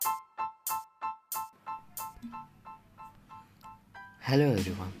Hello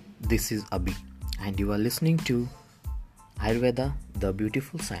everyone, this is Abhi and you are listening to Ayurveda, the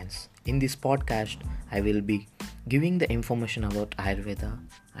beautiful science. In this podcast, I will be giving the information about Ayurveda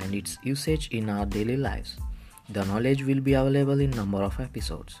and its usage in our daily lives. The knowledge will be available in number of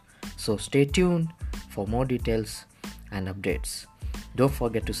episodes. So stay tuned for more details and updates. Don't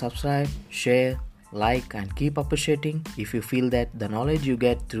forget to subscribe, share, like and keep appreciating if you feel that the knowledge you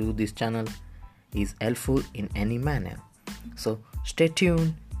get through this channel is helpful in any manner. So stay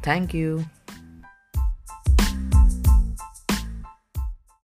tuned. Thank you.